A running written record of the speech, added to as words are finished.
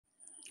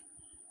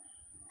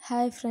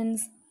Hi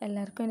friends,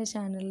 എല്ലാവർക്കും എൻ്റെ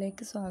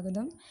ചാനലിലേക്ക്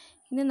സ്വാഗതം.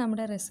 ഇന്ന്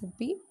നമ്മുടെ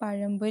റെസിപ്പി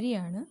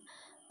പഴംപൊരിയാണ്.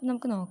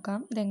 നമുക്ക്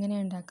നോക്കാം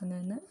ഇതെങ്ങനെയാണ്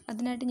ഉണ്ടാക്കുന്നതെന്ന്.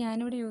 അതിനായിട്ട്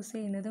ഞാനിവിടെ യൂസ്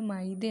ചെയ്യുന്നത്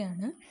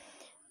മൈദയാണ്.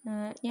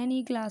 ഞാൻ ഈ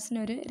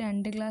ഗ്ലാസ്സിനൊരു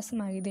 2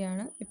 ഗ്ലാസ്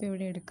മൈദയാണ് ഇപ്പോൾ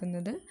ഇവിടെ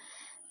എടുക്കുന്നത്.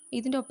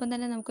 ഇതിൻ്റെ ഒപ്പം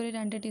തന്നെ നമുക്കൊരു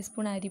 2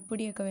 ടീസ്പൂൺ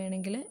അരിപ്പൊടിയൊക്കെ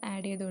വേണമെങ്കിൽ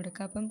ആഡ് ചെയ്ത്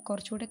കൊടുക്കാം. അപ്പം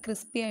കുറച്ചുകൂടെ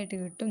ക്രിസ്പി ആയിട്ട്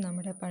കിട്ടും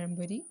നമ്മുടെ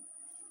പഴംപൊരി.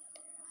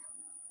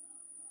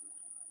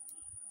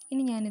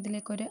 ഇനി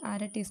ഞാനിതിലേക്കൊരു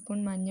 1/2 ടീസ്പൂൺ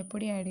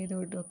മഞ്ഞൾപ്പൊടി ആഡ് ചെയ്ത്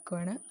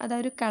വെക്കുകയാണ്.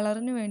 അതൊരു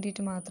കളറിന്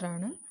വേണ്ടിയിട്ട്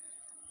മാത്രമാണ്.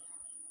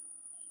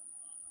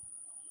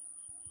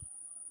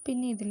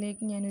 പിന്നെ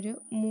ഇതിലേക്ക് ഞാനൊരു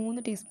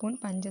 3 ടീസ്പൂൺ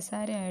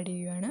പഞ്ചസാര ആഡ്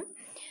ചെയ്യുകയാണ്.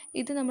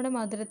 ഇത് നമ്മുടെ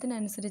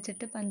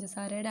മധുരത്തിനനുസരിച്ചിട്ട്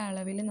പഞ്ചസാരയുടെ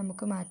അളവിൽ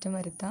നമുക്ക് മാറ്റം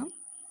വരുത്താം.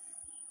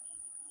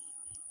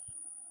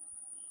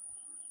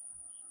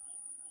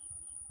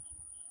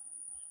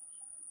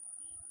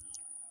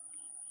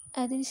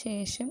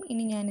 അതിനുശേഷം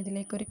ഇനി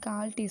ഞാനിതിലേക്ക് ഒരു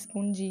 1/4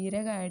 ടീസ്പൂൺ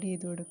ജീരകം ആഡ്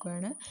ചെയ്ത്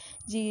കൊടുക്കുകയാണ്.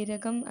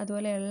 ജീരകം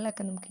അതുപോലെ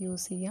എള്ളൊക്കെ നമുക്ക്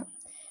യൂസ് ചെയ്യാം.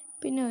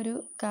 പിന്നെ ഒരു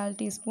 1/4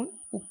 ടീസ്പൂൺ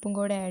ഉപ്പും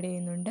കൂടെ ആഡ്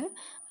ചെയ്യുന്നുണ്ട്.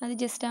 അത്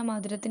ജസ്റ്റ് ആ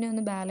മധുരത്തിനെ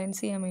ഒന്ന്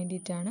ബാലൻസ് ചെയ്യാൻ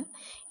വേണ്ടിയിട്ടാണ്.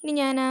 ഇനി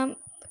ഞാൻ ആ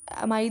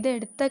മൈദ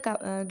എടുത്ത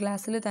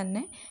ഗ്ലാസ്സിൽ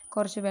തന്നെ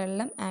കുറച്ച്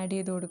വെള്ളം ആഡ്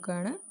ചെയ്ത്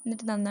കൊടുക്കുകയാണ്.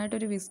 എന്നിട്ട്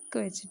നന്നായിട്ടൊരു വിസ്ക്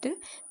വെച്ചിട്ട്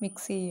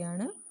മിക്സ്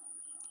ചെയ്യുകയാണ്.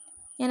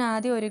 ഞാൻ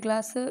ആദ്യം 1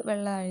 ഗ്ലാസ്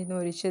വെള്ളമായിരുന്നു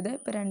ഒഴിച്ചത്.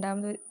 ഇപ്പോൾ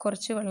രണ്ടാമത്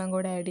കുറച്ച് വെള്ളം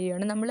കൂടെ ആഡ്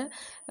ചെയ്യുകയാണ്. നമ്മൾ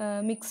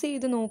മിക്സ്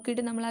ചെയ്ത്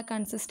നോക്കിയിട്ട് നമ്മൾ ആ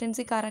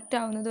കൺസിസ്റ്റൻസി കറക്റ്റ്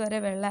ആവുന്നത് വരെ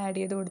വെള്ളം ആഡ്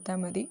ചെയ്ത് കൊടുത്താൽ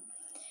മതി.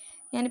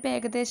 ഞാനിപ്പോൾ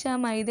ഏകദേശം ആ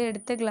മൈദ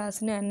എടുത്ത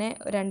ഗ്ലാസ്സിന് തന്നെ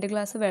 2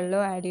 ഗ്ലാസ്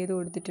വെള്ളം ആഡ് ചെയ്ത്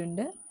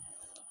കൊടുത്തിട്ടുണ്ട്.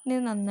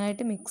 ഇനി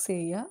നന്നായിട്ട് മിക്സ്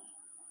ചെയ്യുക.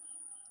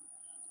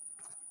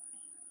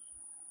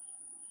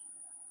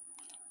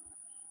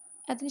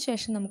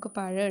 അതിനുശേഷം നമുക്ക്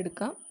പഴം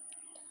എടുക്കാം.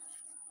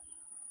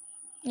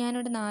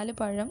 ഞാനിവിടെ 4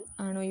 പഴം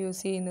ആണ്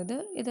യൂസ് ചെയ്യുന്നത്.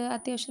 ഇത്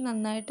അത്യാവശ്യം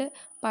നന്നായിട്ട്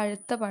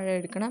പഴുത്ത പഴം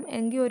എടുക്കണം.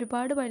 എങ്കിൽ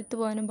ഒരുപാട് പഴുത്ത്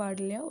പോകാനും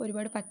പാടില്ല,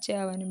 ഒരുപാട്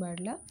പച്ചയാവാനും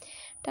പാടില്ല.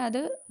 എന്നിട്ട് അത്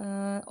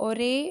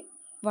ഒരേ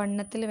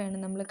വണ്ണത്തിൽ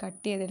വേണം നമ്മൾ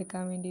കട്ട്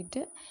ചെയ്തെടുക്കാൻ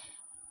വേണ്ടിയിട്ട്.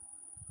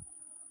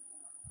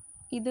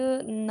 ഇത്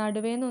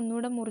നടുവേന്ന്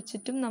ഒന്നുകൂടെ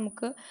മുറിച്ചിട്ടും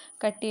നമുക്ക്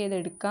കട്ട്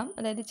ചെയ്തെടുക്കാം.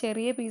 അതായത്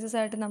ചെറിയ പീസസ്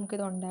ആയിട്ട്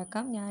നമുക്കിത്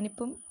ഉണ്ടാക്കാം.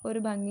 ഞാനിപ്പം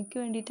ഒരു ഭംഗിക്ക്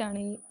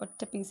വേണ്ടിയിട്ടാണ് ഈ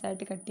ഒറ്റ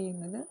പീസായിട്ട് കട്ട്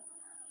ചെയ്യുന്നത്.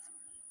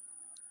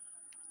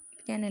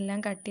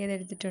 ഞാനെല്ലാം കട്ട്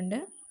ചെയ്തെടുത്തിട്ടുണ്ട്.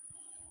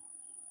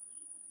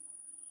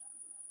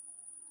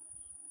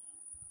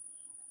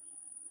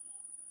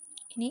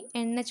 ഇനി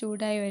എണ്ണ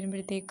ചൂടായി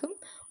വരുമ്പോഴത്തേക്കും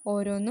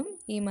ഓരോന്നും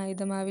ഈ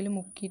മൈദമാവിൽ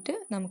മുക്കിയിട്ട്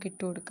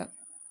നമുക്കിട്ട് കൊടുക്കാം.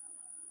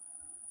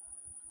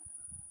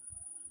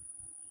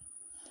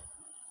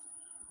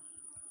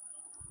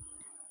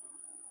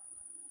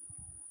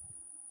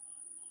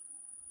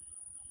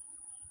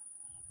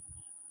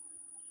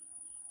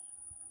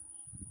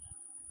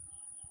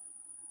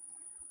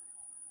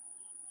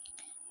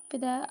 അപ്പോൾ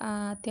ഇത്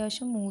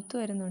അത്യാവശ്യം മൂത്ത്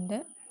വരുന്നുണ്ട്.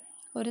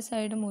 ഒരു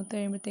സൈഡ് മൂത്ത്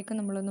കഴിയുമ്പോഴത്തേക്കും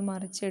നമ്മളൊന്ന്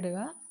മറിച്ചിടുക.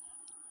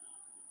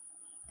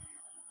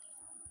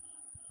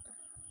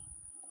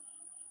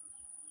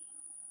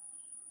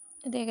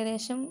 ഇത്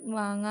ഏകദേശം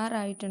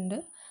വാങ്ങാറായിട്ടുണ്ട്.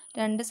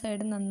 2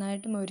 സൈഡും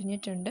നന്നായിട്ട്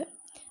മൊരിഞ്ഞിട്ടുണ്ട്.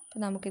 അപ്പോൾ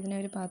നമുക്കിതിനെ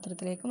ഒരു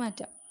പാത്രത്തിലേക്ക്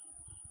മാറ്റാം.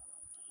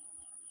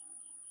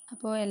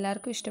 അപ്പോൾ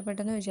എല്ലാവർക്കും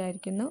ഇഷ്ടപ്പെട്ടെന്ന്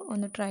വിചാരിക്കുന്നു.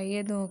 ഒന്ന് ട്രൈ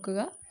ചെയ്ത്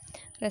നോക്കുക.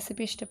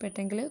 റെസിപ്പി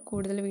ഇഷ്ടപ്പെട്ടെങ്കിൽ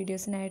കൂടുതൽ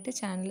വീഡിയോസിനായിട്ട്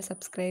ചാനൽ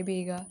സബ്സ്ക്രൈബ്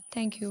ചെയ്യുക.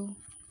 താങ്ക്